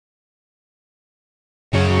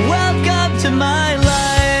my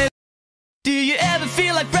life. Do you ever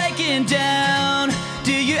feel like breaking down?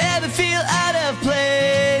 Do you ever feel out of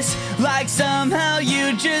place? Like somehow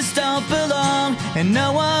you just don't belong and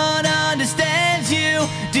no one understands you?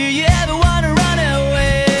 Do you ever wanna run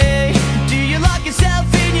away? Do you lock yourself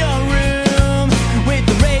in your room with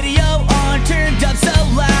the radio on turned up so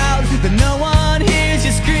loud that no one hears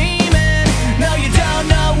you screaming? No, you don't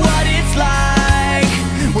know what it's like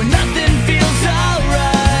when nothing feels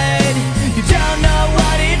alright. You don't know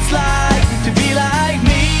what it's like to be like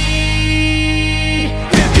me.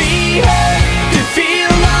 To be hurt, to feel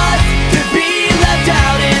lost, to be left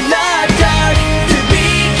out in the dark, to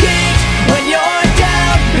be kicked when you're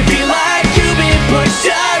down, to feel like you've been pushed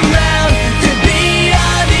around, to be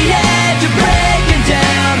on the edge of breaking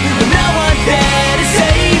down, but no one's there to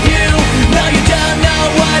save you. No, you don't know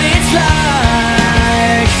what it's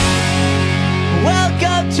like.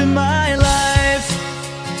 Welcome to my life.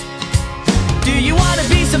 Do you wanna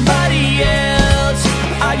be somebody else?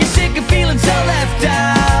 Are you sick of feeling so left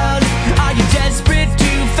out? Are you desperate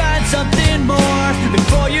to find something more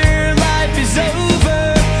before your life is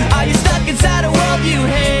over? Are you stuck inside a world you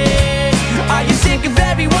hate? Are you sick of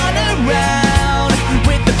everyone around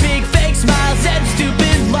with the big fake smiles and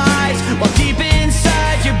stupid lies while deep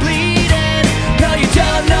inside you're bleeding? No, you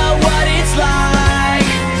don't know what it's like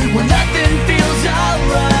when nothing feels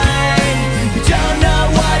alright. You don't know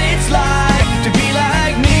what it's like to be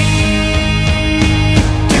like me.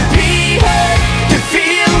 To be hurt, to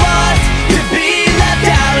feel lost, to be left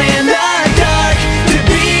out in the dark, to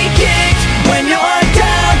be kicked when you're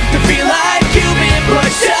down, to feel like you've been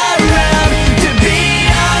pushed around, to be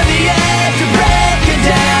on the edge of breaking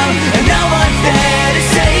down and no one's there to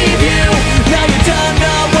save you. No, you don't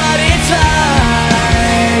know what it's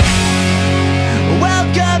like.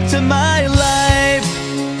 Welcome to my life.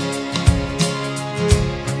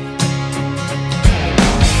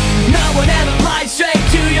 No one ever lied straight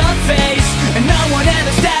to your face, and no one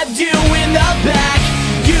ever stabbed you in the back.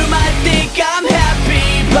 You might think I'm happy,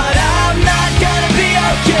 but I'm not gonna be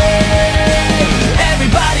okay.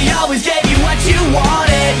 Everybody always gave you what you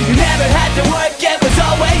wanted. You never had to work, it was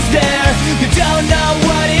always there. You don't know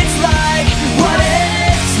what it's like, what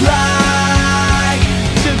it's like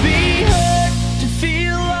to be hurt, to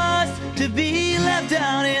feel lost, to be left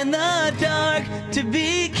down in the dark, to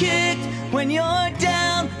be kicked when you're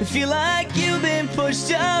down, to feel like you've been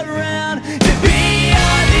pushed around, to be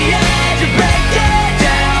on the edge of breaking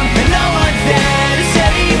down and no one's there to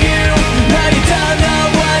save you. No, you don't know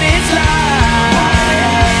what it's like.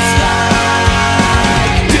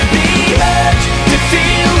 To be hurt, to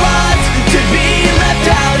feel lost, to be left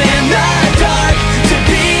out in the dark, to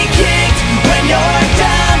be kicked when you're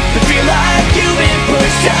down, to feel like you've been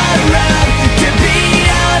pushed around, to be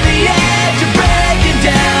on the edge of breaking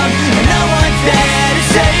down and no one's there to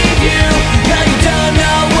save you. No, you don't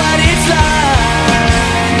know what it's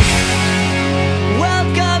like.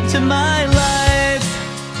 Welcome to my life.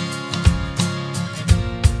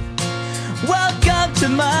 Welcome to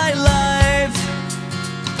my life.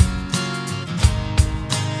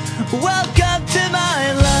 Welcome